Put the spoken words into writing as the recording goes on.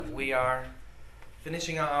We are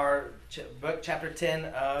finishing our book, chapter 10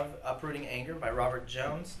 of Uprooting Anger by Robert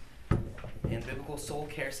Jones in Biblical Soul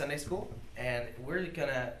Care Sunday School. And we're going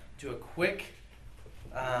to do a quick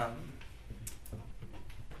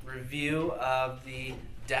review of the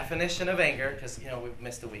definition of anger because, we've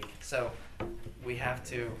missed a week. So we have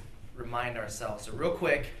to remind ourselves. So real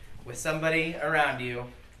quick, with somebody around you,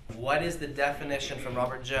 what is the definition from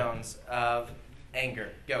Robert Jones of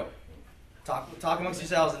anger? Go. Talk amongst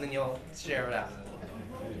yourselves, and then you'll share it out.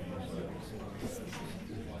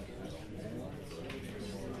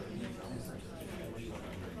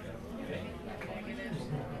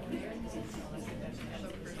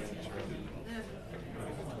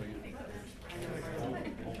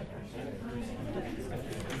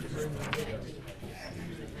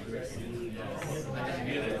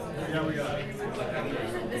 Yeah, we got it.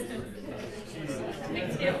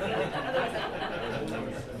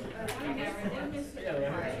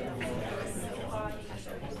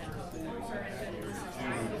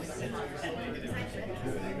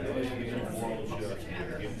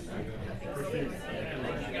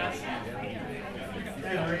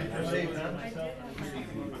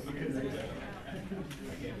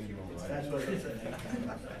 That's what it said.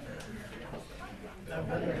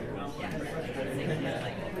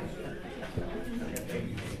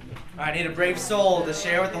 I need a brave soul to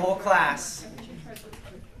share with the whole class.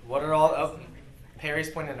 What are all... Oh, Perry's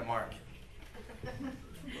pointing at Mark.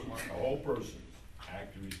 A whole person's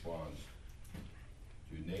active response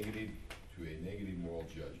to a negative moral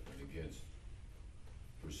judgment against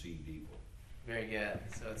perceived evil. Very good.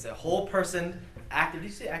 So it's a whole person active. Did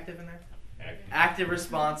you say active in there? Active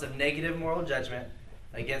Response of negative moral judgment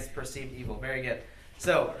against perceived evil. Very good.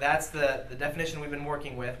 So that's the definition we've been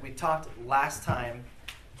working with. We talked last time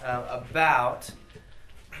about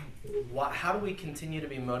how do we continue to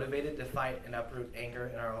be motivated to fight and uproot anger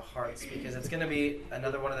in our hearts, because it's going to be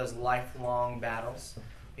another one of those lifelong battles,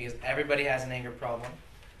 because everybody has an anger problem.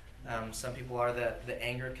 Some people are the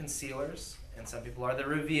anger concealers, and some people are the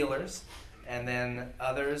revealers, and then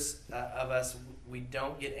others of us, we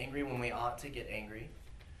don't get angry when we ought to get angry,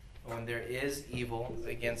 when there is evil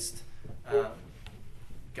against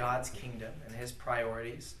God's kingdom and his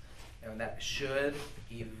priorities. And that should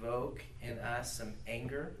evoke in us some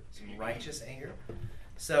anger, some righteous anger.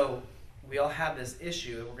 So we all have this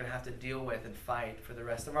issue that we're going to have to deal with and fight for the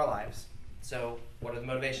rest of our lives. So what are the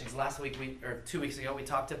motivations? Last week, 2 weeks ago, we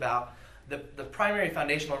talked about the primary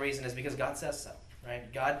foundational reason is because God says so,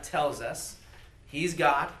 right? God tells us he's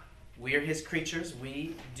God. We are his creatures.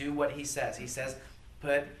 We do what he says. He says,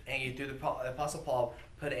 put anger, through the Apostle Paul,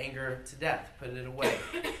 put anger to death, put it away.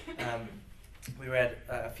 We read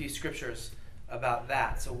a few scriptures about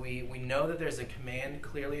that. So we know that there's a command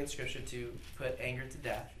clearly in Scripture to put anger to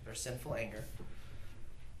death, or sinful anger.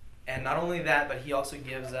 And not only that, but he also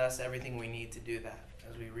gives us everything we need to do that.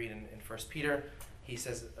 As we read in 1 Peter, he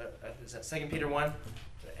says, is that 2 Peter 1?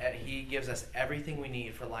 He gives us everything we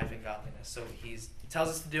need for life and godliness. So he tells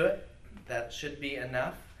us to do it. That should be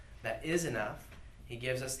enough. That is enough. He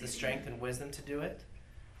gives us the strength and wisdom to do it.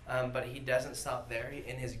 But he doesn't stop there.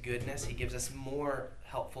 In his goodness, he gives us more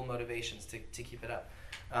helpful motivations to keep it up.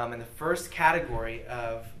 And the first category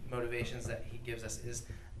of motivations that he gives us is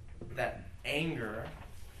that anger,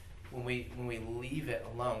 when we leave it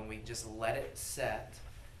alone, we just let it set,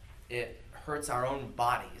 it hurts our own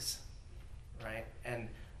bodies, right? And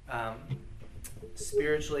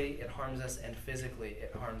spiritually, it harms us, and physically,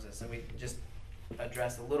 it harms us. And we just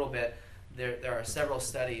addressed a little bit. There are several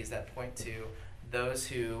studies that point to those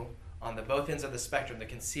who, on the both ends of the spectrum, the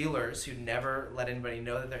concealers who never let anybody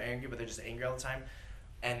know that they're angry, but they're just angry all the time,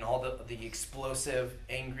 and all the explosive,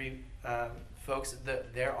 angry folks,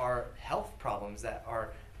 there are health problems that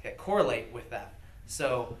correlate with that.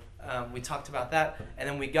 So we talked about that, and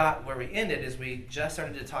then we got where we ended is we just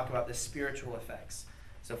started to talk about the spiritual effects.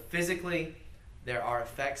 So physically, there are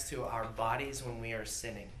effects to our bodies when we are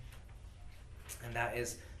sinning, and that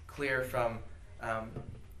is clear from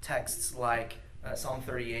texts like Psalm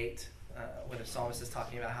 38, where the psalmist is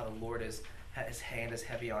talking about how the Lord his hand is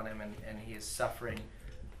heavy on him, and he is suffering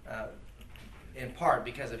in part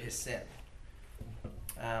because of his sin.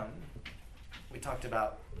 We talked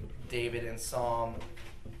about David in Psalm,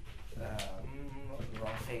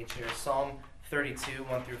 wrong page here, Psalm 32,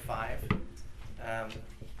 1 through 5.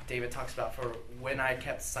 David talks about, for when I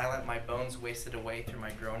kept silent, my bones wasted away through my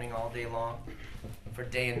groaning all day long. For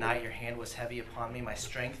day and night your hand was heavy upon me, my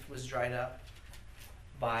strength was dried up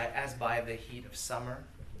as by the heat of summer.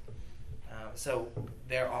 So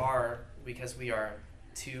there are, because we are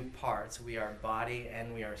two parts, we are body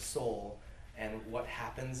and we are soul, and what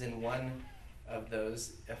happens in one of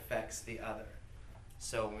those affects the other.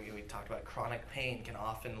 So we talked about chronic pain can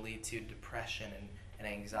often lead to depression and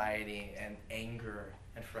anxiety and anger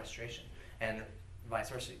and frustration, and vice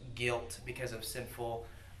versa. Guilt because of sinful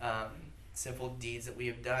deeds that we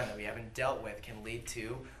have done that we haven't dealt with can lead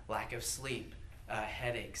to lack of sleep,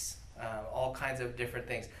 headaches, all kinds of different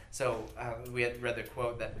things. So we had read the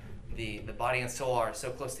quote that the body and soul are so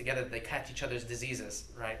close together that they catch each other's diseases,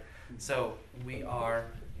 right? So we are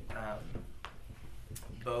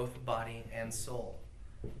both body and soul.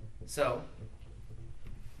 So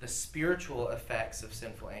the spiritual effects of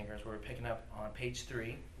sinful anger is where we're picking up on page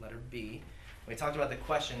 3, letter B. We talked about the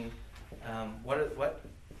question,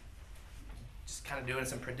 just kind of doing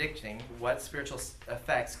some predicting, what spiritual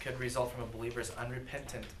effects could result from a believer's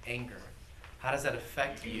unrepentant anger? How does that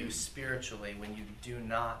affect you spiritually when you do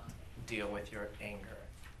not deal with your anger?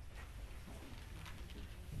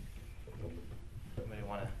 Anybody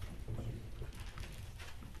want to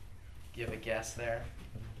give a guess there?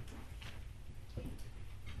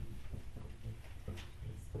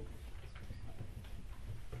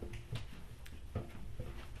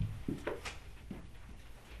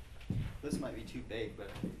 This might be too big, but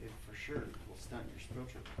it for sure will stunt your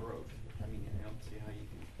spiritual growth. I mean, I don't see how you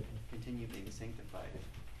can continue being sanctified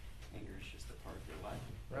if anger is just a part of your life.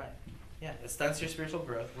 Right. Yeah, it stunts your spiritual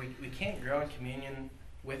growth. We can't grow in communion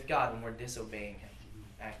with God when we're disobeying Him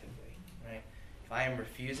actively, right? If I am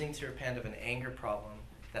refusing to repent of an anger problem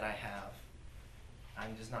that I have,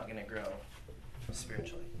 I'm just not going to grow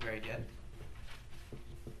spiritually. Very good.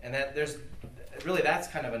 And that that's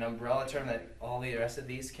kind of an umbrella term that all the rest of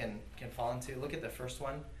these can fall into. Look at the first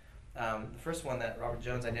one. The first one that Robert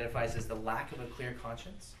Jones identifies is the lack of a clear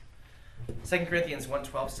conscience. 2 Corinthians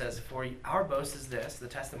 1:12 says, "For our boast is this, the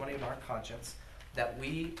testimony of our conscience, that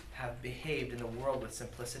we have behaved in the world with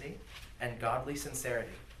simplicity and godly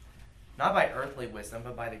sincerity, not by earthly wisdom,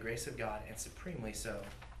 but by the grace of God, and supremely so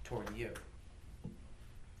toward you."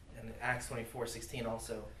 And Acts 24:16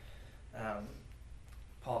 also,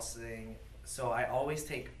 Paul's saying, "So I always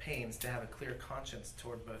take pains to have a clear conscience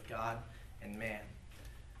toward both God and man."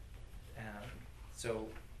 So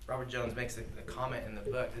Robert Jones makes the comment in the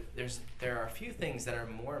book that there are a few things that are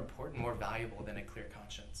more important, more valuable than a clear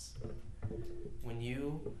conscience. When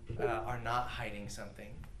you are not hiding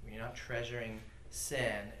something, when you're not treasuring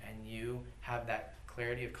sin, and you have that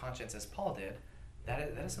clarity of conscience as Paul did, that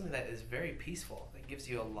is something that is very peaceful. It gives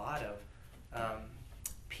you a lot of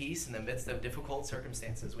peace in the midst of difficult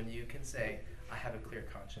circumstances when you can say, I have a clear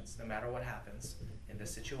conscience. No matter what happens in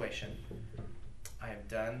this situation, I have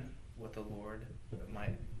done what the Lord,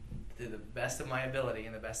 to the best of my ability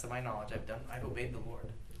and the best of my knowledge, I've obeyed the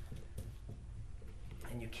Lord.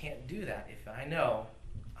 And you can't do that if I know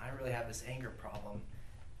I really have this anger problem,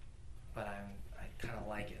 but I kind of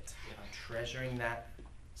like it. If I'm treasuring that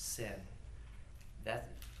sin, that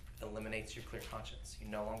eliminates your clear conscience. You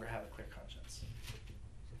no longer have a clear conscience.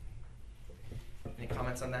 Any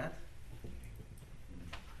comments on that?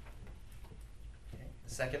 Okay.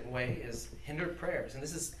 The second way is hindered prayers. And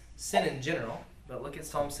this is sin in general, but look at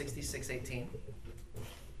Psalm 66:18.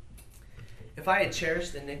 "If I had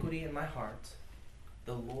cherished iniquity in my heart,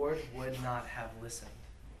 the Lord would not have listened."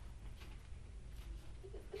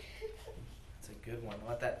 That's a good one.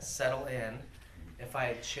 Let that settle in. If I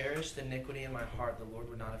had cherished iniquity in my heart, the Lord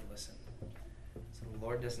would not have listened. So the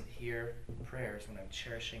Lord doesn't hear prayers when I'm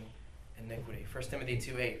cherishing iniquity. 1 Timothy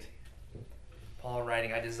 2:8. Paul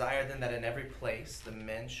writing, "I desire then that in every place the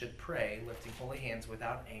men should pray, lifting holy hands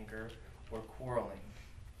without anger or quarreling."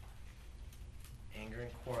 Anger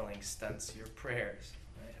and quarreling stunts your prayers.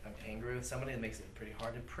 Right? If I'm angry with somebody, it makes it pretty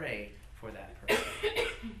hard to pray for that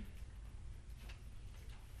person.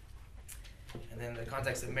 And then the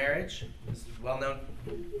context of marriage, this is a well-known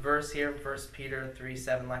verse here, 1 Peter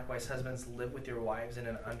 3:7. "Likewise, husbands, live with your wives in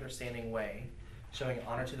an understanding way, showing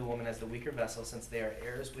honor to the woman as the weaker vessel, since they are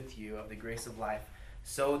heirs with you of the grace of life,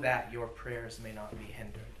 so that your prayers may not be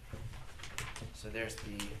hindered." So there's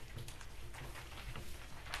the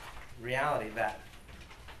reality that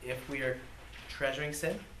if we are treasuring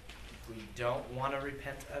sin, if we don't want to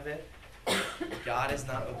repent of it, God is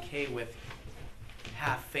not okay with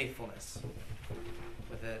half faithfulness,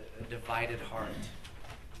 with a divided heart.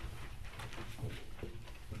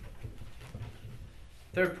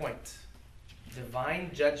 Third point.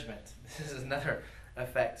 Divine judgment. This is another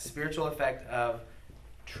effect, spiritual effect of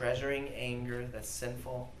treasuring anger that's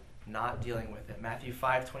sinful, not dealing with it. Matthew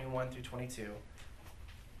 5:21-22.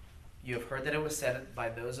 "You have heard that it was said by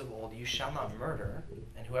those of old, 'You shall not murder,'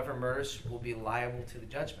 and whoever murders will be liable to the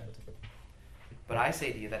judgment. But I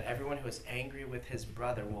say to you that everyone who is angry with his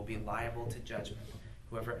brother will be liable to judgment.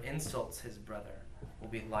 Whoever insults his brother will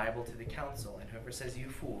be liable to the council, and whoever says you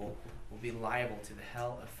fool will be liable to the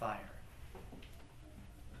hell of fire.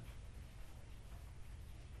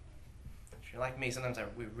 If you're like me, sometimes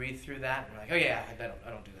we read through that and we're like, oh yeah, I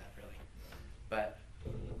don't do that really. But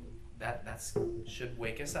that should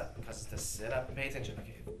wake us up, because to sit up and pay attention.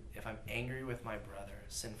 Okay, if I'm angry with my brother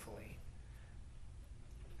sinfully,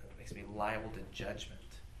 it makes me liable to judgment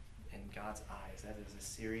in God's eyes. That is a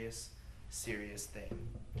serious, serious thing.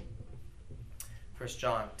 1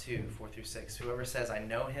 John 2, 4 through 6. Whoever says, I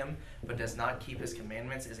know him, but does not keep his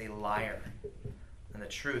commandments is a liar, and the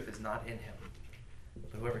truth is not in him.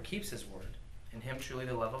 But whoever keeps his word, in him truly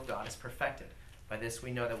the love of God is perfected. By this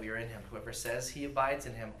we know that we are in him. Whoever says he abides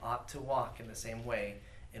in him ought to walk in the same way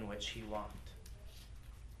in which he walked.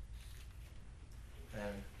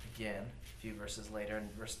 And again, a few verses later, in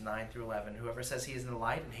verse 9 through 11, whoever says he is in the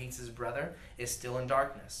light and hates his brother is still in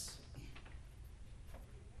darkness.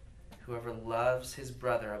 Whoever loves his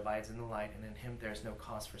brother abides in the light, and in him there is no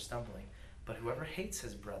cause for stumbling. But whoever hates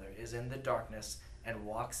his brother is in the darkness and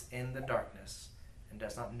walks in the darkness and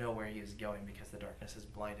does not know where he is going, because the darkness has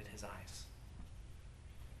blinded his eyes.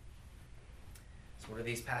 So what are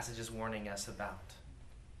these passages warning us about?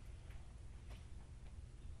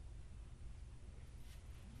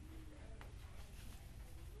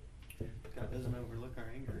 God doesn't overlook our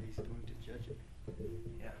anger. He's going to judge it.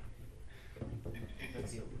 Yeah.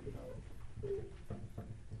 That's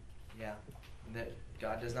Yeah, that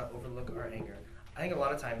God does not overlook our anger. I think a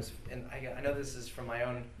lot of times, and I know this is from my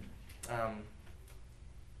own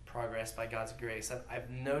progress by God's grace, I've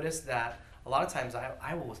noticed that a lot of times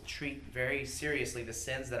I will treat very seriously the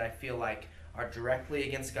sins that I feel like are directly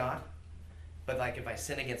against God. But like if I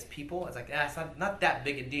sin against people, it's like, it's not that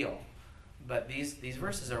big a deal. But these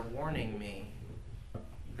verses are warning me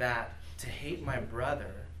that to hate my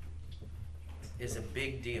brother is a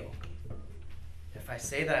big deal. If I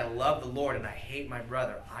say that I love the Lord and I hate my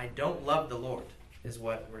brother, I don't love the Lord, is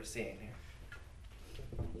what we're seeing here.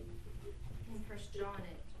 In 1 John,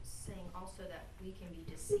 it's saying also that we can be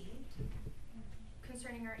deceived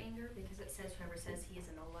concerning our anger, because it says whoever says he is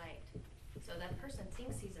in the light. So that person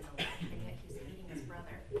thinks he's in the light, and yet he's hating his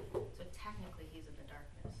brother. So technically he's in the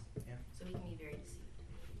darkness. Yeah. So we can be very deceived.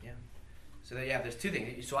 Yeah. So there's two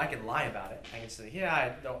things. So I can lie about it. I can say, yeah,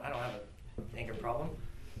 I don't have an anger problem.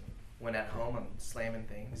 When at home I'm slamming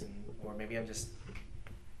things, or maybe I'm just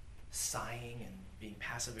sighing and being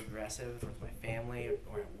passive aggressive with my family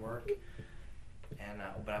or at work. And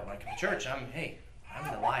but when I come to church, I'm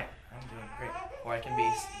the liar. I'm doing great. Or I can be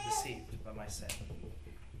deceived by my sin.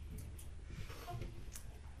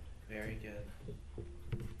 Very good.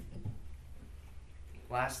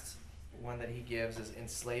 Last one that he gives is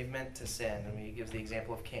enslavement to sin. I mean, he gives the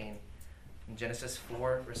example of Cain in Genesis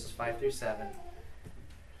 4, verses 5 through 7.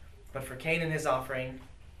 But for Cain and his offering,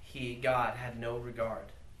 God had no regard.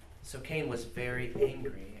 So Cain was very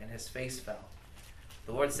angry, and his face fell.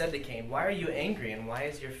 The Lord said to Cain, why are you angry, and why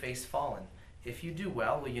is your face fallen? If you do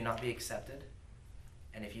well, will you not be accepted?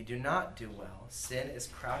 And if you do not do well, sin is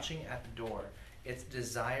crouching at the door. Its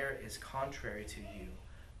desire is contrary to you,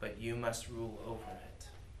 but you must rule over it.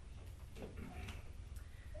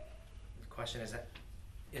 The question is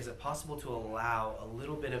it possible to allow a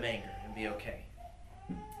little bit of anger and be okay?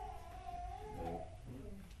 No,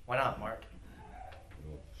 Why not, Mark? you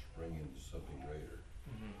don't spring into something greater.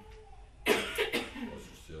 Mm-hmm. Plus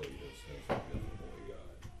you're still, you have sense of against the holy God.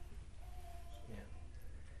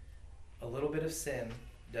 Yeah. A little bit of sin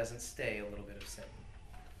doesn't stay a little bit of sin.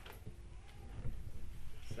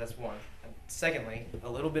 So that's one. And secondly, a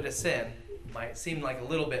little bit of sin might seem like a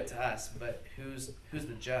little bit to us, but who's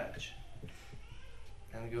the judge?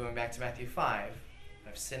 And going back to Matthew 5, I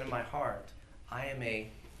have sin in my heart. I am a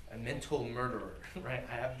mental murderer, right?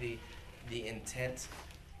 I have the intent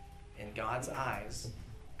in God's eyes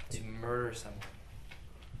to murder someone.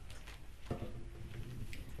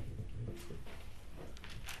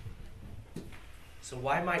 So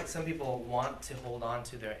why might some people want to hold on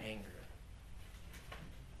to their anger?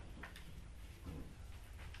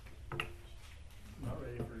 Not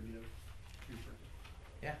ready to forgive.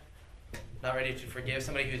 Yeah. Not ready to forgive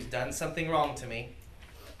somebody who's done something wrong to me,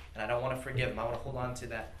 and I don't want to forgive them. I want to hold on to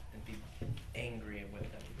that and be angry with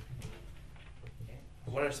them. Okay.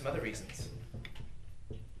 What are some other reasons?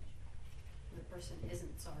 The person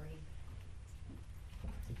isn't sorry.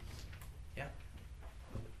 Yeah.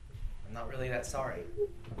 I'm not really that sorry.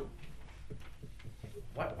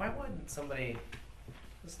 Why wouldn't somebody,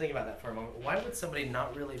 let's think about that for a moment. Why would somebody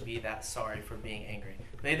not really be that sorry for being angry?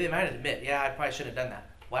 Maybe they might admit, yeah, I probably should have done that.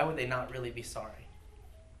 Why would they not really be sorry?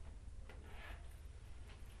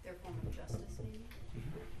 Their form of justice, maybe. Mm-hmm.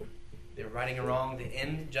 righting a wrong, the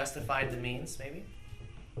end justified the means, maybe.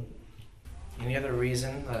 Any other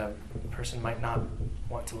reason that a person might not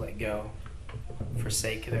want to let go,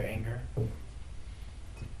 forsake their anger?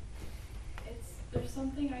 There's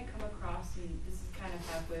something I come across, and this is kind of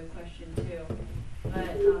halfway a question too,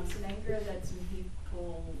 but some anger that some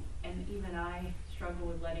people, and even I, struggle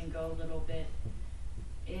with letting go a little bit,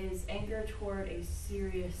 is anger toward a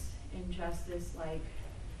serious injustice, like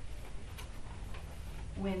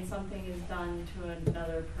when something is done to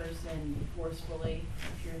another person forcefully,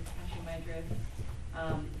 if you're catching my drift,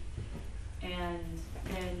 and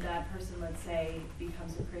then that person, let's say,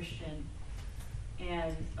 becomes a Christian,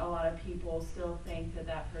 and a lot of people still think that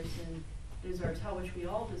that person deserves hell, which we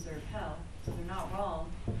all deserve hell, so they're not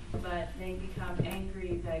wrong, but they become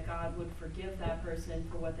angry that God would forgive that person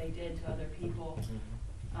for what they did to other people.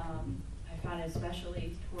 I find it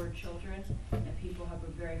especially toward children, that people have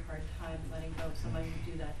a very hard time letting go of somebody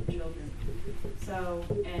who do that to children. So,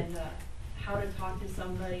 and how to talk to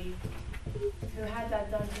somebody who had that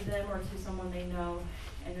done to them or to someone they know,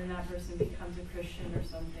 and then that person becomes a Christian or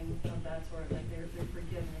something of that sort, like they're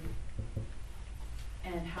forgiven.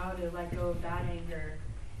 And how to let go of that anger,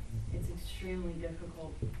 it's extremely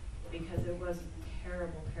difficult because it was a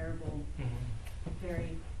terrible, terrible,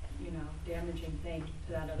 very, damaging thing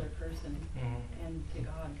to that other person and to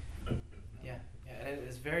God. Yeah, and it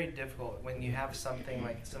is very difficult when you have something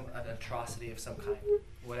like an atrocity of some kind,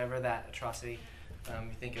 whatever that atrocity.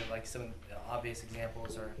 You think of like some obvious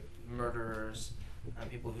examples are murderers,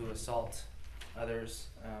 people who assault others,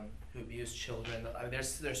 who abuse children.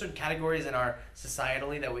 There's certain categories in our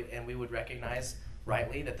societally that we would recognize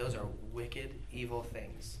rightly that those are wicked, evil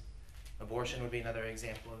things. Abortion would be another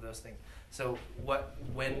example of those things. So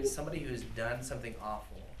when somebody who's done something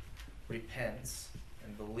awful repents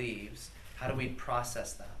and believes, how do we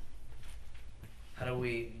process that? How do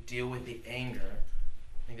we deal with the anger?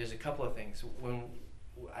 I think there's a couple of things. When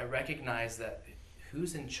I recognize that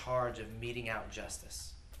who's in charge of meting out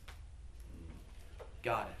justice?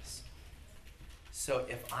 God is. So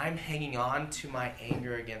if I'm hanging on to my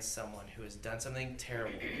anger against someone who has done something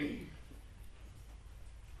terrible,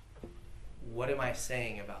 what am I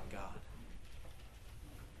saying about God?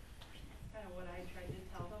 Kind of what I tried to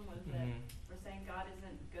tell them was that we're saying God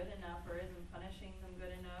isn't good enough or isn't punishing them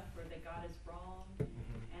good enough or that God is wrong.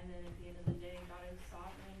 And then at the end of the day, God is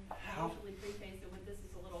sovereign. I usually preface it with this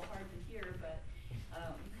is a little hard to hear, but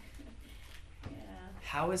yeah.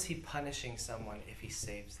 How is he punishing someone if he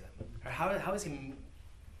saves them? Or how is he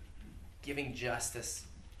giving justice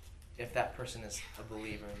if that person is a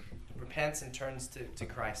believer, repents and turns to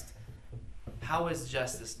Christ? How is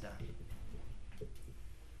justice done?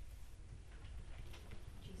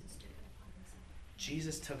 Jesus took it upon himself.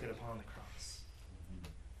 Jesus took it upon the cross.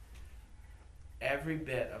 Every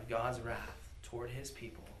bit of God's wrath toward his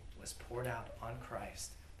people was poured out on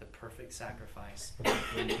Christ, the perfect sacrifice,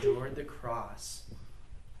 who endured the cross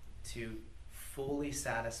to fully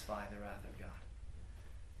satisfy the wrath of God.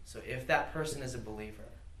 So if that person is a believer,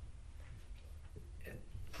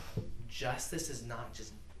 justice is not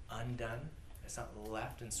just undone. It's not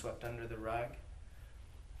left and swept under the rug.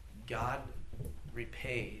 God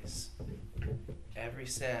repays every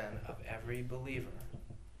sin of every believer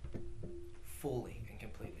fully and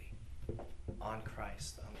completely on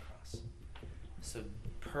Christ on the cross. So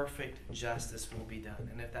perfect justice will be done.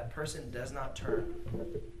 And if that person does not turn,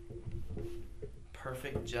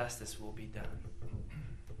 perfect justice will be done.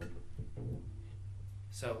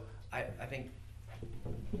 So I think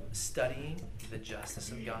studying the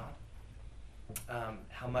justice of God,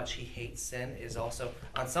 how much he hates sin is also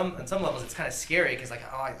on some levels it's kind of scary because I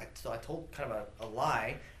told kind of a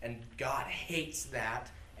lie and God hates that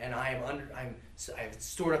and I've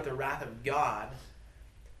stored up the wrath of God,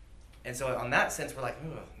 and so on that sense we're like,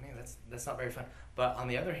 oh man, that's not very fun. But on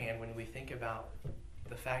the other hand, when we think about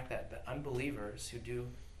the fact that the unbelievers who do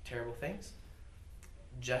terrible things,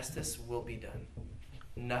 justice will be done.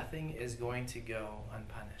 Nothing is going to go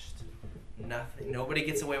unpunished. Nobody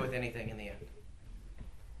gets away with anything in the end.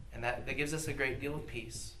 And that gives us a great deal of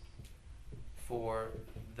peace for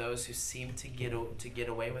those who seem to get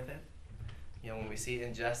away with it. When we see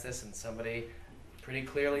injustice and somebody pretty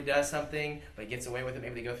clearly does something but gets away with it,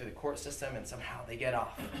 maybe they go through the court system and somehow they get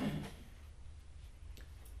off.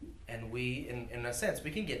 And we, in a sense,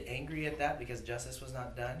 we can get angry at that because justice was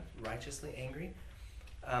not done, righteously angry.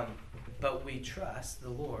 But we trust the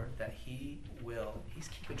Lord that he's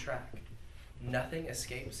keeping track. Nothing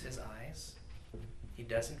escapes his eyes. He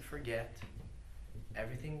doesn't forget.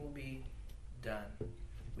 Everything will be done.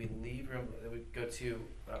 We go to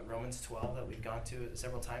Romans 12 that we've gone to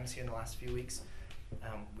several times here in the last few weeks.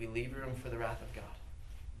 we leave room for the wrath of God.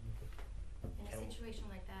 In a And- situation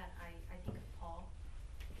like that, I think of Paul,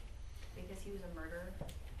 because he was a murderer.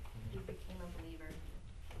 He became a believer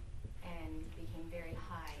and became very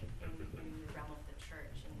high in the realm of the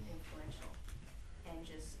church and influential. And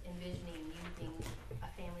just envisioning you being a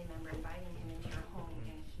family member, inviting him into your home,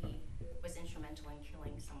 and he was instrumental in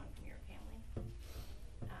killing someone from your family.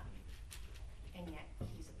 And yet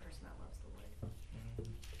he's a person that loves the Lord.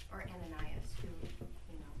 Or Ananias, who,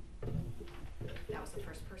 that was the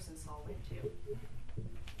first person Saul went to.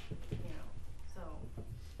 So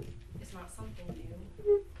it's not something new,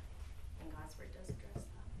 and God's word does address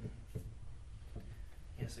that.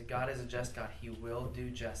 Yeah, so God is a just God. He will do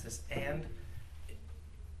justice, and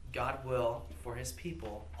God will, for his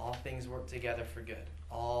people, all things work together for good.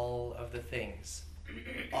 All of the things.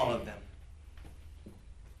 All of them.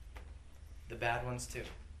 The bad ones too.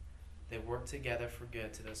 They work together for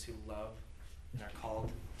good to those who love and are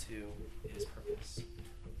called to his purpose.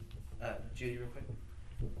 Judy, real quick.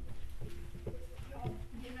 Well,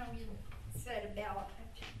 you said about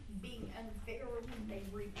being unfair when they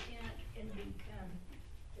repent and become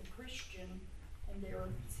a Christian and their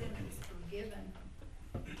sins forgiven.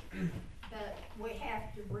 But we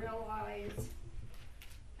have to realize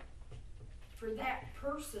for that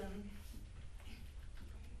person,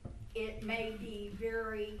 it may be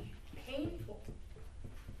very painful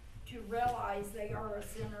to realize they are a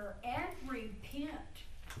sinner and repent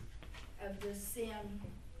of the sin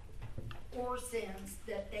or sins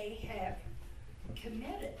that they have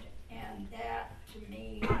committed. And that, to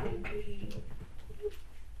me, would be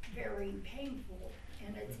very painful.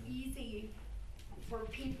 And it's easy for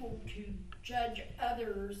people to judge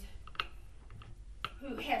others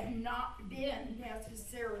who have not been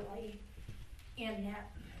necessarily in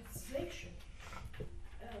that position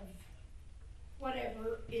of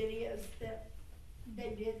whatever it is that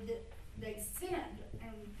they did, that they sinned.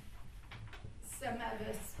 And some of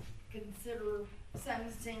us consider some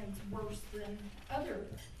sins worse than other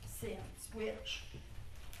sins, which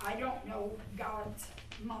I don't know God's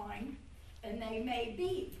mind, and they may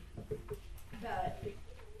be, but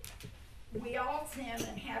we all sin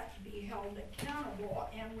and have to be held accountable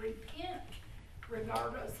and repent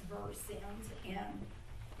regardless of our sins. And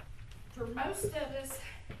for most of us,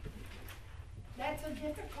 that's a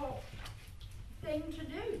difficult thing to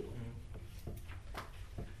do.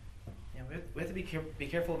 Yeah, we have to be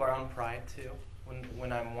careful of our own pride too.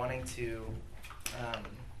 When I'm wanting to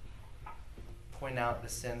point out the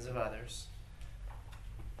sins of others,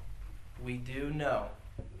 we do know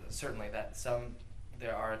certainly that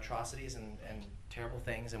there are atrocities and terrible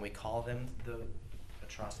things, and we call them the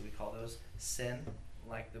atrocity. We call those sin,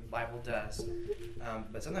 like the Bible does.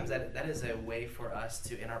 But sometimes that is a way for us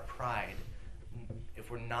to, in our pride, if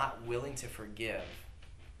we're not willing to forgive,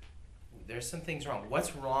 there's some things wrong.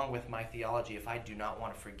 What's wrong with my theology if I do not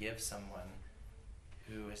want to forgive someone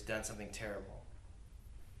who has done something terrible?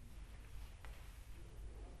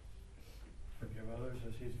 Forgive others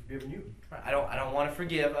as he's forgiven you. Right. I don't want to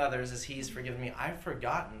forgive others as he's forgiven me. I've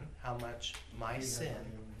forgotten how much my sin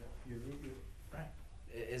right,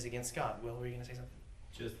 is against God. Will, were you going to say something?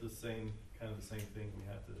 Just the same thing. We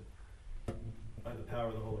have to, by the power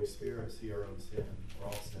of the Holy Spirit, see our own sin. We're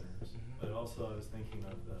all sinners. Mhm. But also I was thinking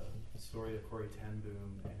of the story of Corrie ten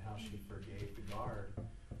Boom and how she forgave the guard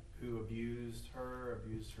who abused her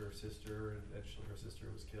sister, and eventually her sister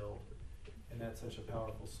was killed. And that's such a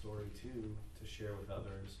powerful story too, to share with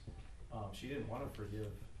others. She didn't want to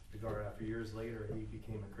forgive the guard. After years later, he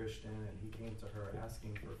became a Christian and he came to her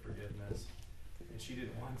asking for forgiveness. And she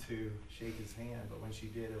didn't want to shake his hand, but when she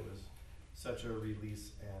did, it was such a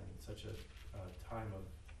release and such a time of,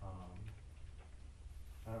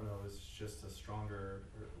 I don't know, it was just a stronger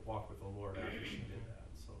walk with the Lord after she did that.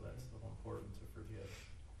 So that's so important to forgive.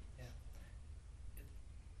 Yeah.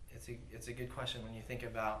 It's a good question when you think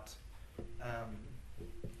about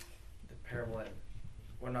the parable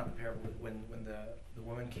not the parable, when the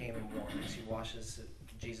woman came and she washes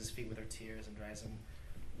Jesus' feet with her tears and dries them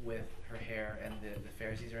with her hair, and the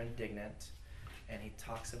Pharisees are indignant, and he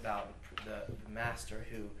talks about the master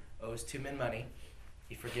who owes two men money.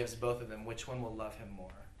 He forgives both of them. Which one will love him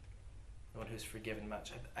more? The one who's forgiven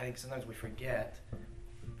much. I think sometimes we forget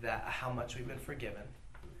that how much we've been forgiven,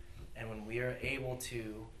 and when we are able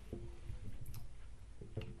to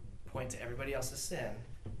point to everybody else's sin,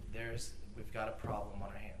 we've got a problem on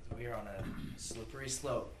our hands. We are on a slippery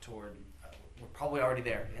slope toward, we're probably already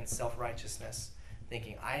there in self-righteousness,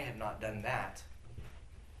 thinking, I have not done that.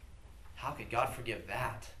 How could God forgive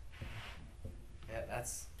that?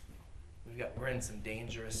 Yeah, we're in some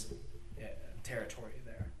dangerous territory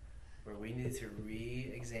there, where we need to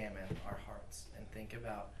re-examine our hearts and think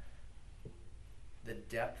about the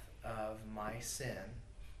depth of my sin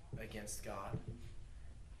against God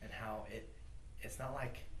and how it's not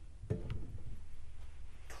like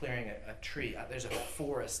clearing a tree. There's a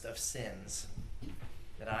forest of sins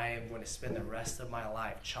that I am going to spend the rest of my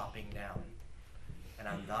life chopping down, and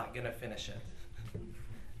I'm not going to finish it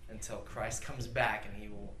until Christ comes back and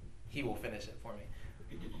he will finish it for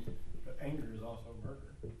me. But anger is also murder.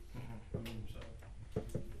 Mm-hmm. I mean, so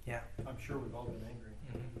Yeah. I'm sure we've all been angry.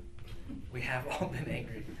 Mm-hmm. We have all been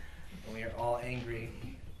angry, and we are all angry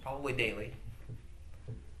probably daily.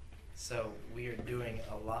 So we are doing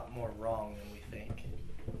a lot more wrong than we think.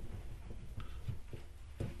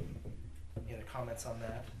 Any other comments on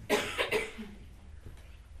that? I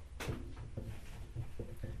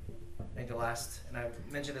think the last, and I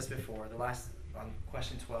mentioned this before, the last on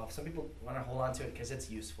question 12, some people want to hold on to it because it's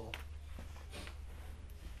useful.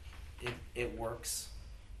 It works.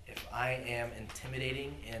 If I am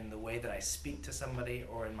intimidating in the way that I speak to somebody,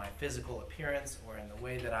 or in my physical appearance, or in the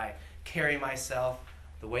way that I carry myself,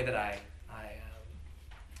 the way that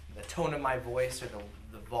the tone of my voice, or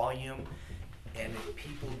the volume, and if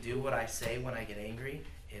people do what I say when I get angry,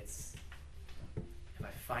 if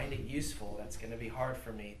I find it useful, that's going to be hard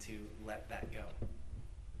for me to let that go.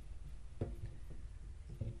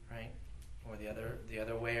 Right? Or the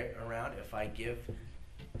other way around, if I give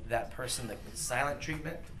that person the silent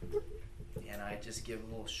treatment and I just give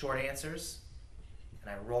little short answers and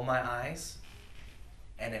I roll my eyes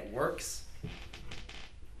and it works,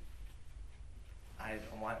 I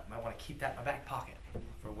might want to keep that in my back pocket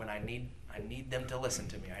for when I need them to listen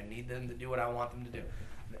to me. I need them to do what I want them to do.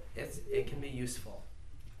 It can be useful.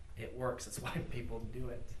 It works. That's why people do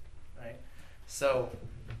it, right? So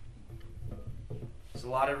there's a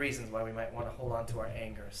lot of reasons why we might want to hold on to our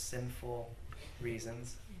anger. Sinful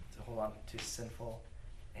reasons to hold on to sinful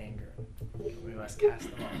anger. We must cast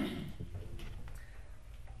them off.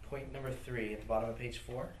 Point number 3 at the bottom of page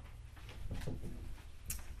 4.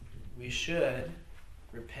 We should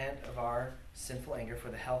repent of our sinful anger for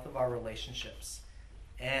the health of our relationships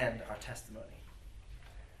and our testimony.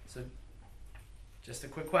 So, just a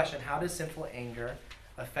quick question. How does sinful anger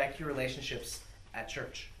affect your relationships at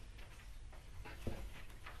church?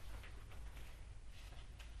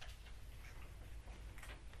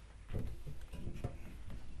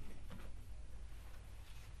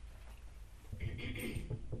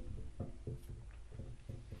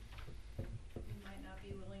 Might not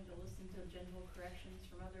be willing to listen to gentle corrections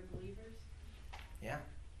from other believers. Yeah.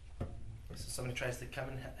 So somebody tries to come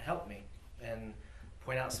and help me and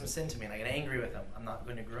point out some sin to me, and I get angry with them. I'm not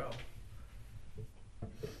going to grow.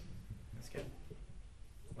 That's good.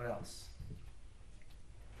 What else?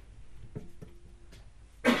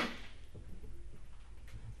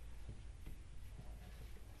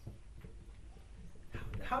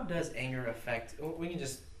 How does anger affect, we can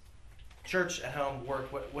just, church, at home,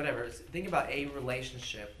 work, whatever. Think about a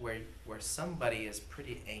relationship where somebody is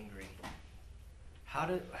pretty angry. How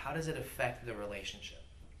does it affect the relationship?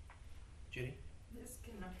 Judy? This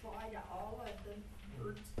can apply to all of the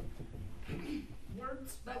words.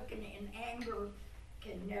 Words spoken in anger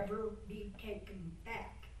can never be taken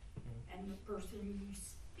back. And the person you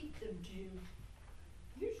speak them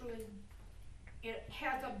to, usually it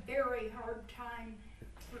has a very hard time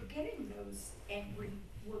forgetting those angry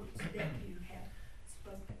words that you have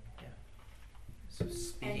spoken. Yeah. So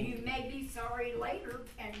And you speaking, may be sorry later,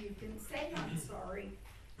 and you can say I'm sorry,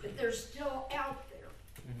 but they're still out there.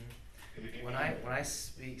 Mhm. When I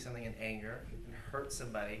speak something in anger and hurt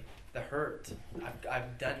somebody, the hurt,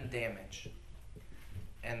 I've done damage.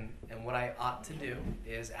 And what I ought to do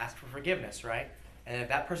is ask for forgiveness, right? And if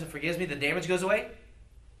that person forgives me, the damage goes away?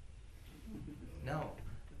 No.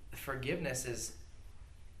 Forgiveness is,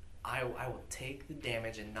 I will take the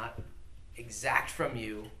damage and not exact from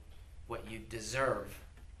you what you deserve.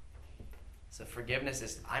 So forgiveness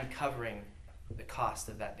is, I'm covering the cost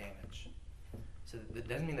of that damage. So that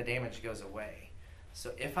doesn't mean the damage goes away.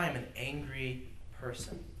 So if I'm an angry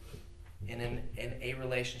person in a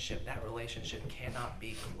relationship, that relationship cannot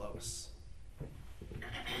be close.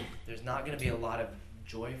 There's not going to be a lot of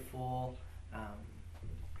joyful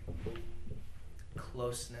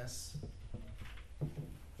closeness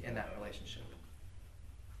in that relationship,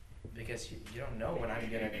 because you don't know when I'm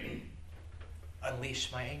going to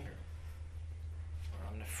unleash my anger, or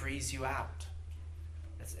I'm going to freeze you out.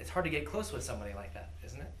 It's hard to get close with somebody like that,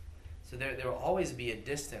 isn't it? So there will always be a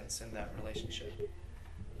distance in that relationship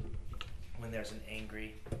when there's an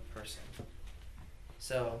angry person.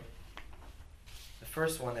 So the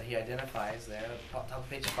first one that he identifies there, top of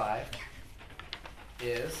page 5,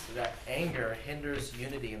 is that anger hinders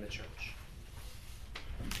unity in the church.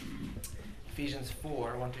 Ephesians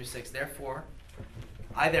 4, 1 through 6.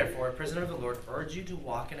 I therefore, a prisoner of the Lord, urge you to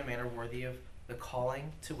walk in a manner worthy of the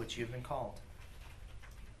calling to which you have been called,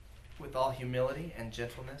 with all humility and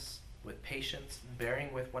gentleness, with patience,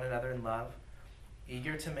 bearing with one another in love,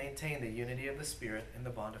 eager to maintain the unity of the Spirit in the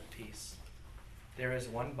bond of peace. There is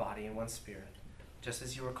one body and one Spirit, just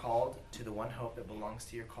as you were called to the one hope that belongs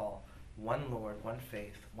to your call, one Lord, one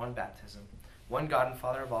faith, one baptism, one God and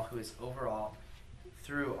Father of all, who is over all,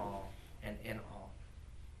 through all, and in all.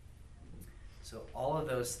 So all of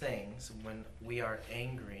those things, when we are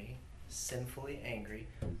angry, sinfully angry,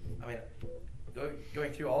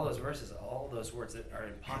 going through all those verses, all those words that are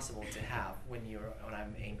impossible to have when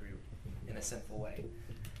I'm angry in a sinful way.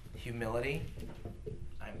 Humility,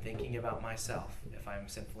 I'm thinking about myself if I'm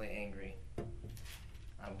sinfully angry.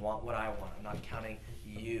 I want what I want. I'm not counting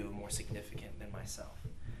you more significant than myself.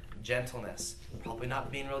 Gentleness, probably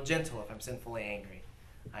not being real gentle if I'm sinfully angry.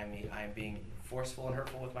 I'm being forceful and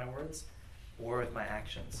hurtful with my words or with my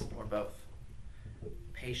actions, or both.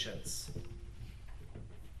 Patience,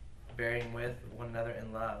 bearing with one another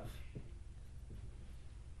in love.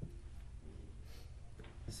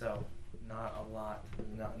 So, not a lot,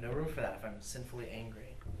 no room for that if I'm sinfully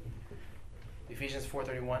angry. Ephesians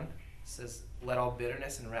 4:31 says, let all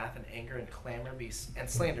bitterness and wrath and anger and clamor and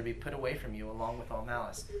slander be put away from you, along with all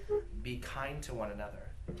malice. Be kind to one another,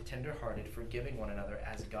 tender-hearted, forgiving one another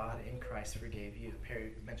as God in Christ forgave you.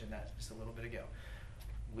 Perry mentioned that just a little bit ago.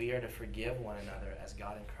 We are to forgive one another as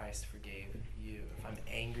God in Christ forgave you. If I'm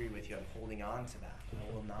angry with you, I'm holding on to that.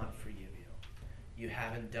 I will not forgive you. You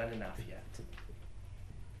haven't done enough yet.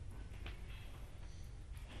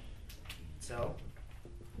 So,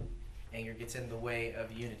 anger gets in the way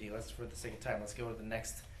of unity. For the sake of time, let's go to the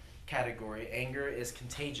next category. Anger is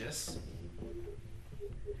contagious.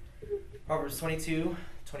 Proverbs 22,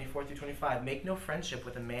 24 through 25. Make no friendship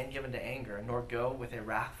with a man given to anger, nor go with a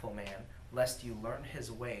wrathful man, lest you learn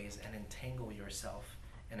his ways and entangle yourself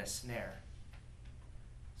in a snare.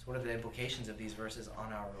 So what are the implications of these verses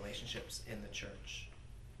on our relationships in the church?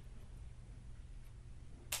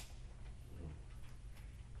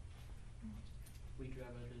 We drive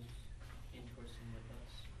others into our sin with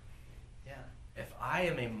us. Yeah. If I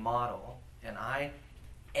am a model and I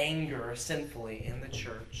anger sinfully in the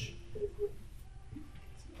church,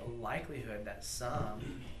 it's a likelihood that some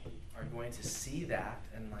are going to see that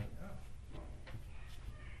and like, oh,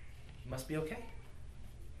 it must be okay.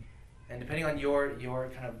 And depending on your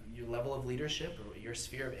level of leadership or your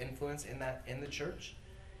sphere of influence in the church,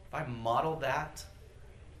 if I model that,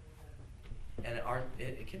 and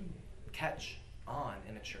it can catch on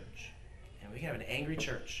in a church, and we can have an angry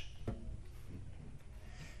church.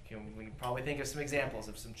 We can probably think of some examples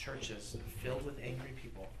of some churches filled with angry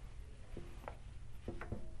people,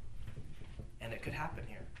 and it could happen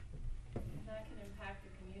here. That can impact the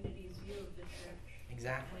community's view of the church.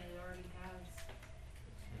 Exactly. When it already has.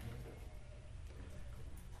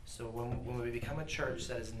 So when we become a church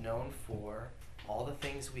that is known for all the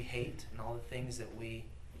things we hate and all the things that we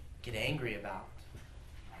get angry about,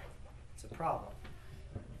 it's a problem.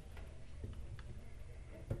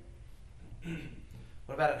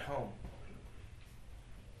 What about at home?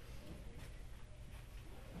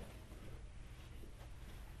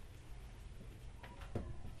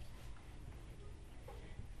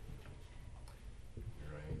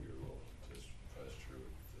 Your anger will just fester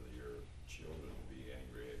with your children to be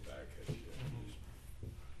angry back at you. And just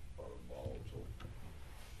part of volatile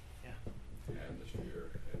Yeah.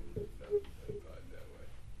 atmosphere, and that fight that way.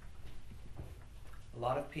 A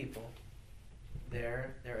lot of people,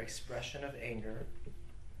 their expression of anger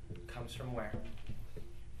comes from where?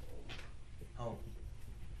 Home.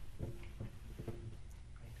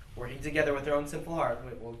 Working together with their own sinful heart,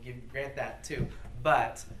 we'll grant that too.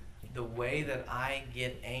 But the way that I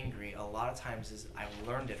get angry a lot of times is I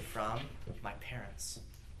learned it from my parents,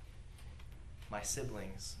 my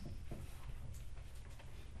siblings.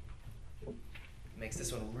 Makes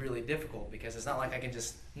this one really difficult because it's not like I can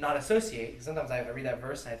just not associate. Sometimes I read that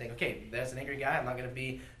verse and I think, okay, there's an angry guy. I'm not going to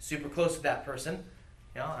be super close to that person.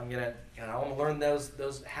 I want to learn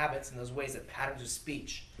those habits and those ways, that patterns of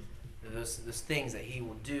speech, those things that he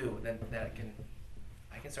will do that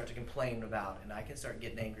I can start to complain about, and I can start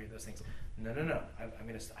getting angry at those things. No. I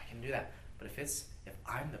can do that. But if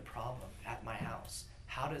I'm the problem at my house,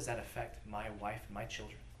 how does that affect my wife and my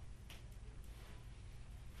children?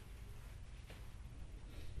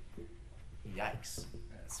 Yikes.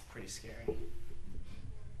 That's pretty scary.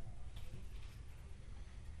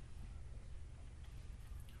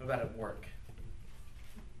 What about at work?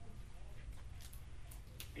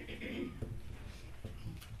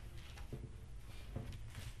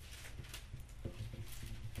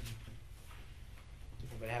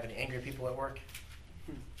 angry people at work?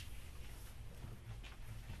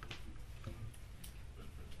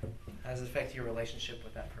 How does it affect your relationship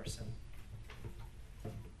with that person?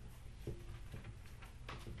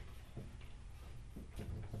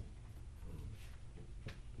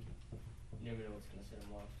 You never know what's gonna set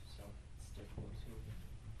them off, so it's difficult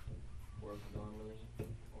to work normally,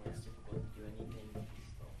 or it's difficult to do anything.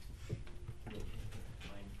 So you'll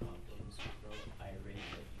find problems, grow irate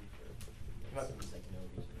at you for what But- seems like no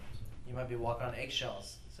reason. So. You might be walking on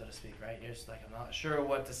eggshells, so to speak, right? You're just like, I'm not sure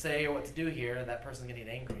what to say or what to do here. That person's gonna get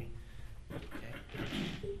angry. Okay.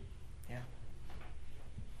 Yeah.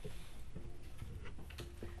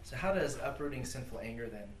 So how does uprooting sinful anger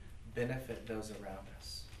then benefit those around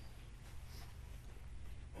us?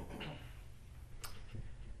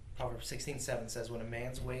 Proverbs 16:7 says, when a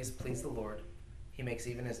man's ways please the Lord, he makes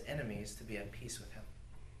even his enemies to be at peace with him.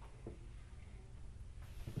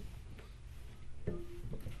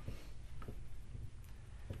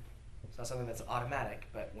 It's not something that's automatic,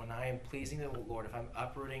 but when I am pleasing the Lord, if I'm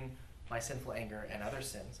uprooting my sinful anger and other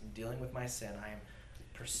sins, I'm dealing with my sin, I am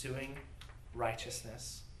pursuing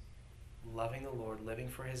righteousness, loving the Lord, living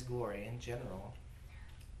for his glory in general,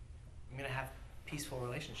 I'm going to have peaceful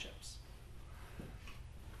relationships.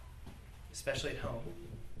 Especially at home.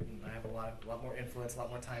 I have a lot more influence, a lot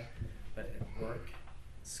more time, but at work,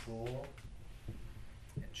 school,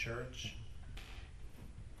 at church,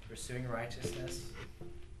 pursuing righteousness,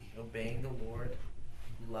 obeying the Lord,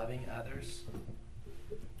 loving others,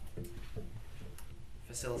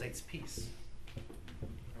 facilitates peace.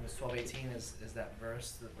 Romans 12:18 is that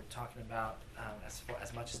verse that we're talking about.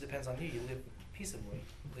 As much as depends on you, you live peaceably,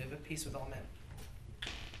 live at peace with all men.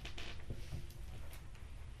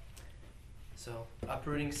 So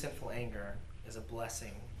uprooting sinful anger is a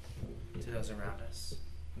blessing to those around us.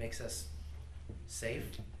 Makes us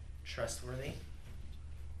safe, trustworthy.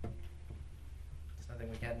 It's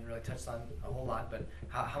nothing we hadn't really touched on a whole lot, but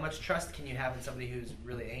how much trust can you have in somebody who's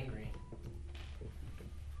really angry?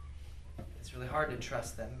 It's really hard to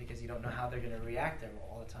trust them because you don't know how they're going to react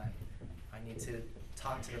all the time. I need to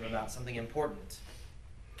talk to them about something important.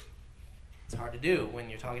 It's hard to do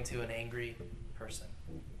when you're talking to an angry person.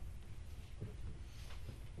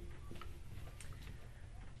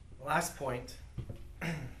 Last point,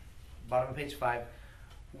 bottom of page 5,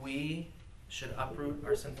 we should uproot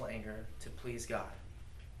our sinful anger to please God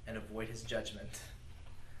and avoid his judgment.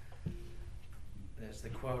 There's the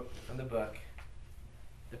quote from the book.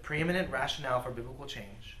 The preeminent rationale for biblical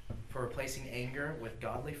change, for replacing anger with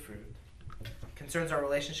godly fruit, concerns our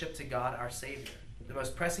relationship to God, our Savior. The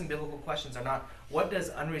most pressing biblical questions are not, what does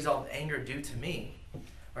unresolved anger do to me?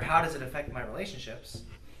 Or how does it affect my relationships?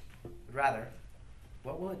 But rather,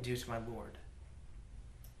 what will it do to my Lord?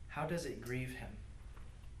 How does it grieve him?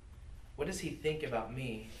 What does he think about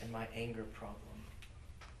me and my anger problem?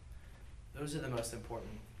 Those are the most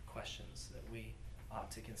important questions that we ought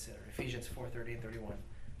to consider. Ephesians 4:30 and 31.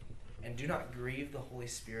 And do not grieve the Holy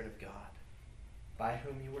Spirit of God, by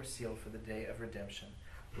whom you were sealed for the day of redemption.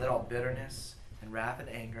 Let all bitterness and wrath and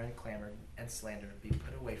anger and clamor and slander be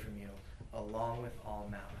put away from you, along with all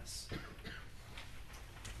malice.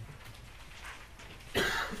 What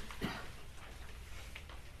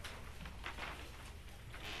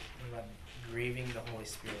about grieving the Holy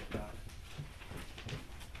Spirit of God?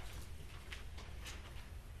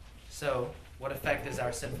 So, what effect does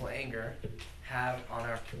our sinful anger have on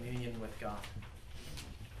our communion with God?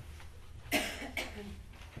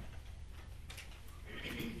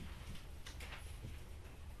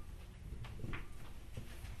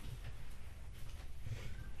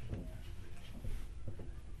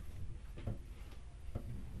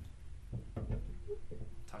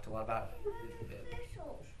 Talked a lot about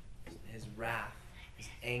his wrath, his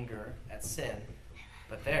anger at sin,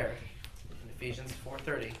 but there, in Ephesians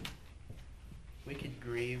 4:30, we could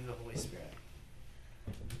grieve the Holy Spirit.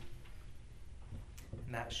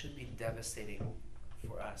 And that should be devastating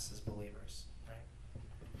for us as believers,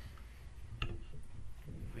 right?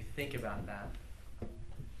 If we think about that,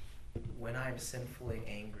 when I'm sinfully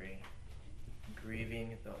angry,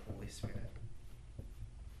 grieving the Holy Spirit,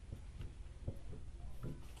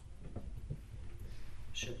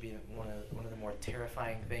 should be one of the more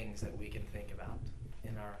terrifying things that we can think about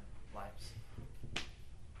in our lives.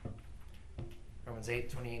 Romans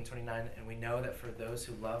 8:28 and 29, and we know that for those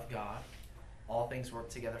who love God, all things work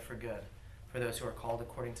together for good, for those who are called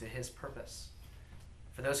according to his purpose.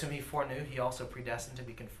 For those whom he foreknew, he also predestined to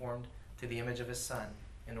be conformed to the image of his Son,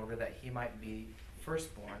 in order that he might be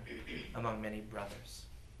firstborn among many brothers.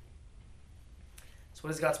 So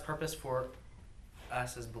what is God's purpose for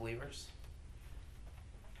us as believers?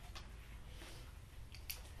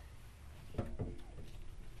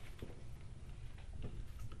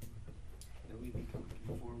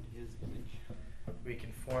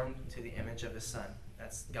 image of his son.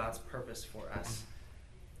 That's God's purpose for us.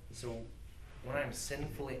 So when I'm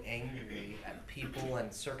sinfully angry at people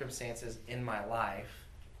and circumstances in my life,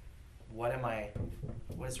 what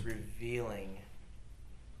is revealing?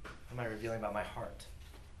 What am I revealing about my heart?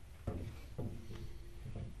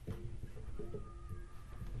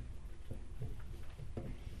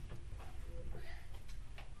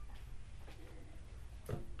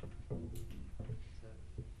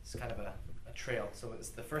 It's kind of a trail. So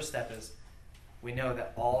the first step is we know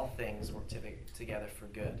that all things work together for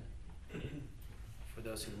good. For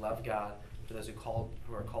those who love God, for those who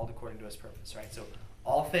are called according to his purpose, right? So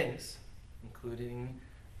all things, including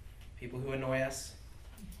people who annoy us,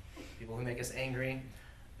 people who make us angry,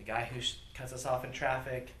 the guy who cuts us off in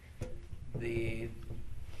traffic,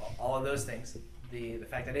 all of those things, the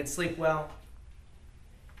fact that I didn't sleep well,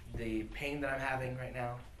 the pain that I'm having right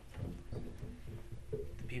now,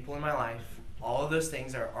 the people in my life, all of those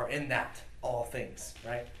things are in that, all things,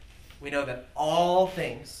 right? We know that all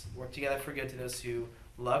things work together for good to those who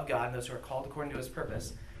love God and those who are called according to his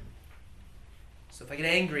purpose. So if I get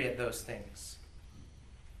angry at those things,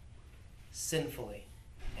 sinfully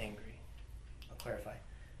angry, I'll clarify.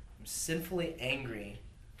 I'm sinfully angry.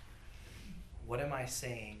 What am I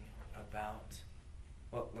saying about,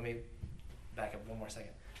 well, let me back up one more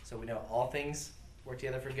second. So we know all things work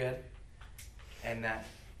together for good, and that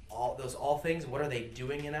all things, what are they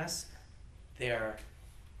doing in us? They're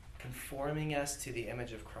conforming us to the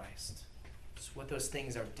image of Christ. It's what those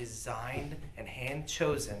things are designed and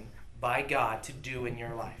hand-chosen by God to do in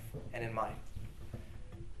your life and in mine.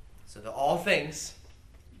 So the all things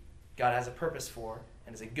God has a purpose for,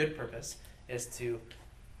 and is a good purpose,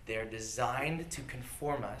 they're designed to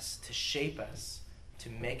conform us, to shape us, to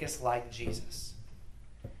make us like Jesus.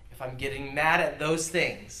 If I'm getting mad at those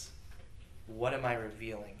things, what am I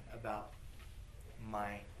revealing about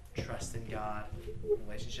my trust in God,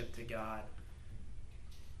 relationship to God?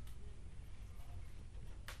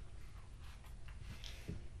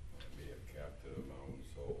 Be a captive of my own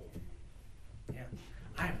soul. Yeah.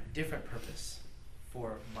 I have a different purpose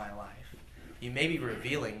for my life. You may be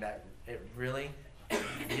revealing that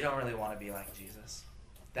you don't really want to be like Jesus.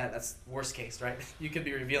 That's worst case, right? You could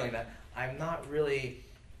be revealing that I'm not really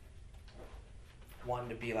wanting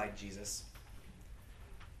to be like Jesus.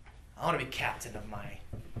 I want to be captain of my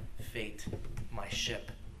fate, my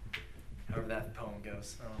ship. However that poem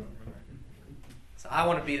goes. I don't remember. So I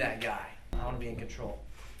want to be that guy. I want to be in control.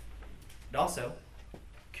 It also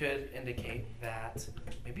could indicate that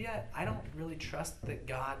maybe I don't really trust that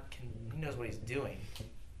God he knows what he's doing.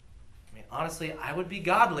 I mean, honestly, I would be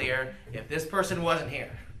godlier if this person wasn't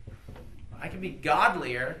here. I could be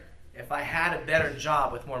godlier if I had a better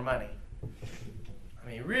job with more money. I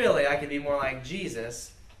mean, really, I could be more like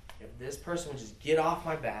Jesus if this person would just get off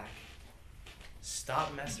my back,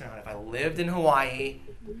 stop messing around. If I lived in Hawaii,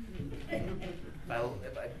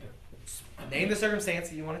 if I name the circumstance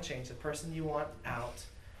that you want to change, the person you want out,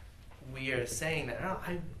 we are saying that, oh,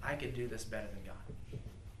 I could do this better than God.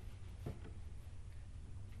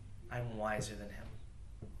 I'm wiser than him.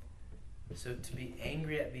 So to be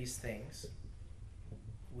angry at these things,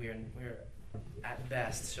 we're at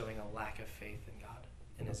best showing a lack of faith in God,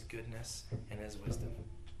 in his goodness and his wisdom.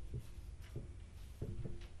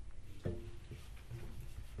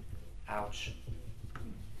 Ouch.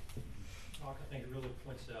 I think it really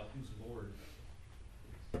points out who's Lord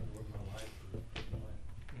over my life or my life.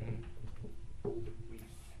 Mm-hmm. We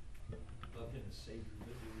love him as Savior, but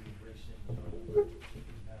we embrace him as our Lord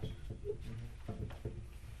and Master.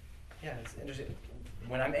 Yeah, it's interesting.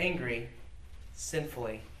 When I'm angry,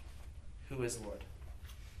 sinfully, who is Lord?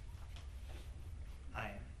 I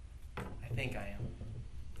am. I think I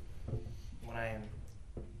am. When I am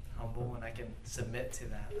humble and I can submit to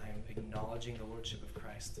that, I am acknowledging the Lordship of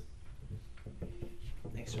Christ.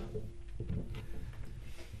 Thanks, John.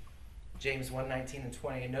 James 1:19 and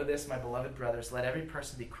 20. Know this, my beloved brothers, let every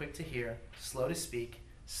person be quick to hear, slow to speak,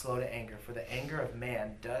 slow to anger. For the anger of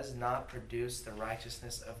man does not produce the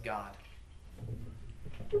righteousness of God.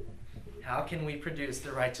 How can we produce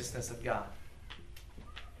the righteousness of God?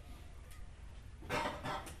 What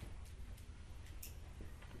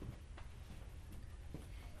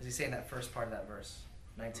does he say in that first part of that verse?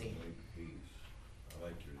 19. Make peace. I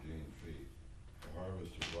like your James faith. The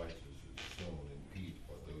harvest of righteousness is sown in peace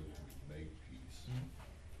by those who make peace. Mm-hmm.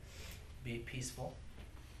 Be peaceful.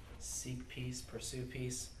 Seek peace. Pursue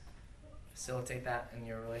peace. Facilitate that in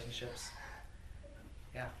your relationships.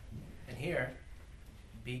 Yeah. And here,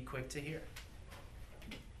 be quick to hear.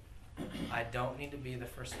 I don't need to be the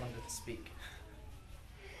first one to speak.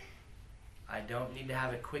 I don't need to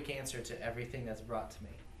have a quick answer to everything that's brought to me.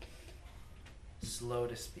 slow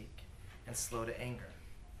to speak, and slow to anger.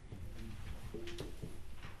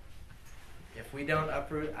 If we don't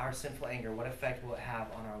uproot our sinful anger, what effect will it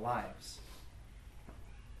have on our lives?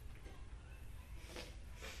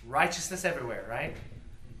 Righteousness everywhere, right?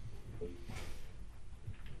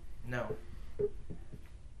 No.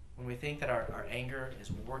 When we think that our anger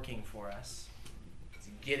is working for us, it's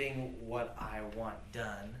getting what I want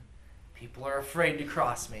done, people are afraid to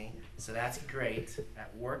cross me, so that's great.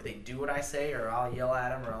 At work, they do what I say, or I'll yell at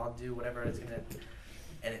them, or I'll do whatever it's going to,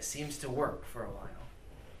 and it seems to work for a while.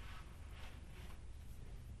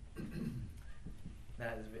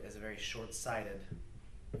 That is a very short-sighted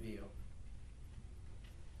view.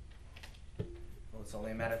 Well, it's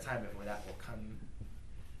only a matter of time before that will come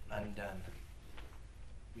undone.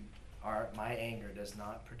 My anger does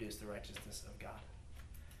not produce the righteousness of God.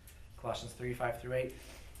 Colossians 3:5-8.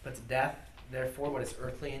 Put to death, therefore, what is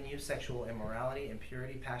earthly in you, sexual immorality,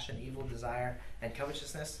 impurity, passion, evil desire, and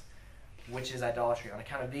covetousness, which is idolatry. On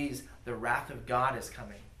account of these, the wrath of God is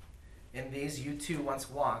coming. In these you too once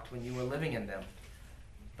walked when you were living in them.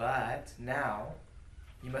 But now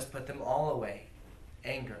you must put them all away.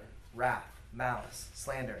 Anger, wrath, malice,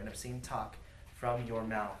 slander, and obscene talk from your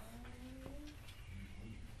mouth.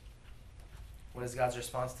 What is God's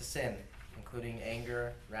response to sin, including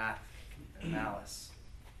anger, wrath, and malice?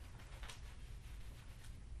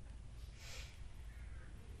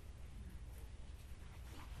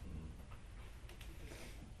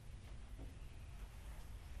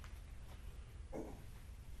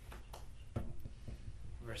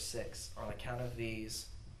 Verse 6, on account of these,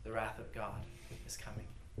 the wrath of God is coming.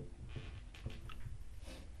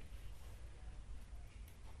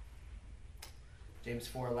 James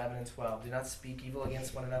 4:11-12. Do not speak evil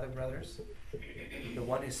against one another, brothers. The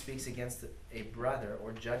one who speaks against a brother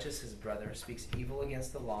or judges his brother speaks evil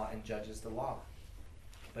against the law and judges the law.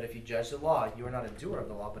 But if you judge the law, you are not a doer of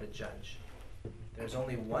the law, but a judge. There is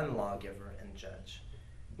only one lawgiver and judge,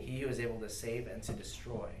 he who is able to save and to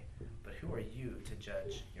destroy. But who are you to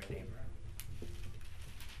judge your neighbor?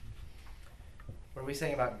 What are we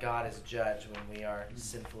saying about God as judge when we are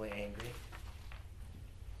sinfully angry?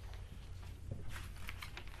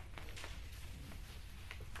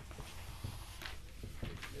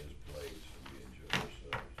 His place and we enjoy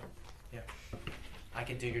ourselves. Yeah. I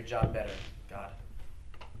could do your job better, God.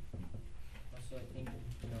 Also, I think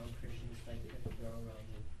non-Christians like to throw around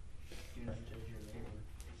the "do not judge your neighbor"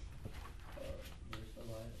 verse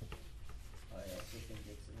a lot. I also think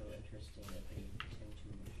it's a little interesting that they tend to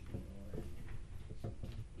ignore the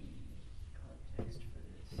context for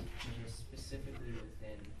this, specifically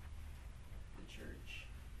within the church,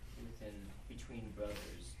 between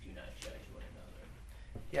brothers. Do not judge one another.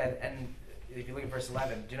 Yeah, and if you look at verse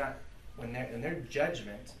 11, do not, when they're in their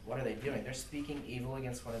judgment, what are they doing? They're speaking evil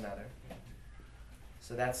against one another.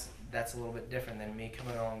 So that's a little bit different than me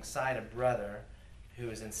coming alongside a brother who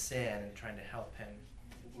is in sin and trying to help him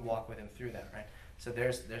walk with him through that, right? So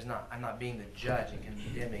I'm not being the judge and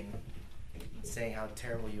condemning, saying how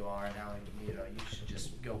terrible you are and how you should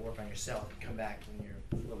just go work on yourself and come back when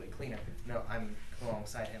you're a little bit cleaner. No, I'm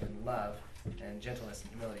alongside him in love and gentleness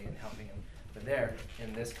and humility and helping him. But there,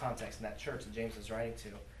 in this context, in that church that James is writing to,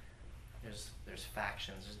 there's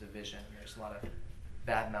factions, there's division, there's a lot of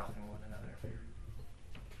bad mouthing one another.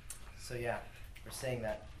 So yeah, we're saying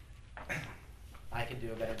that I could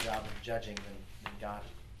do a better job of judging than God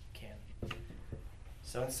can.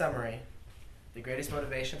 So in summary, the greatest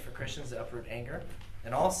motivation for Christians to uproot anger,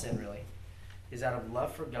 and all sin really, is out of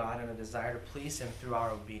love for God and a desire to please Him through our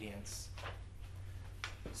obedience.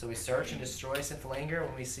 So we search and destroy sinful anger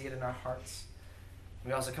when we see it in our hearts.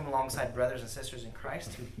 We also come alongside brothers and sisters in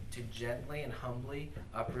Christ to gently and humbly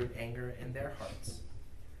uproot anger in their hearts.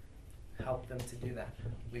 Help them to do that.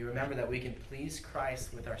 We remember that we can please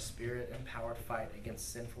Christ with our spirit-empowered fight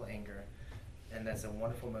against sinful anger, and that's a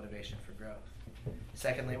wonderful motivation for growth.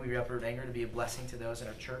 Secondly, we uproot anger to be a blessing to those in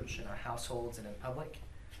our church, in our households, and in public.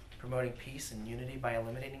 Promoting peace and unity by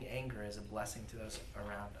eliminating anger is a blessing to those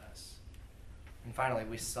around us. And finally,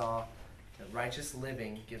 we saw that righteous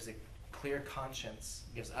living gives us a clear conscience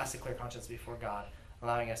before God,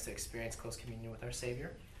 allowing us to experience close communion with our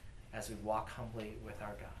Savior as we walk humbly with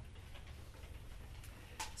our God.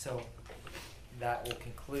 So that will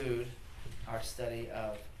conclude our study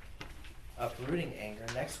of uprooting anger.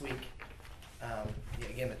 Next week,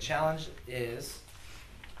 again, the challenge is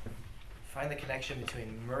find the connection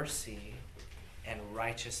between mercy and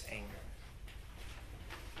righteous anger.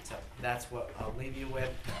 So that's what I'll leave you with.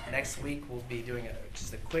 Next week we'll be doing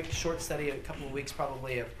just a quick short study, a couple of weeks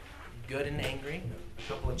probably, of good and angry,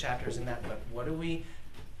 a couple of chapters in that. But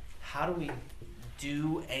how do we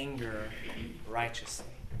do anger righteously.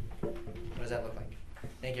 What does that look like?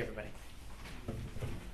 Thank you, everybody.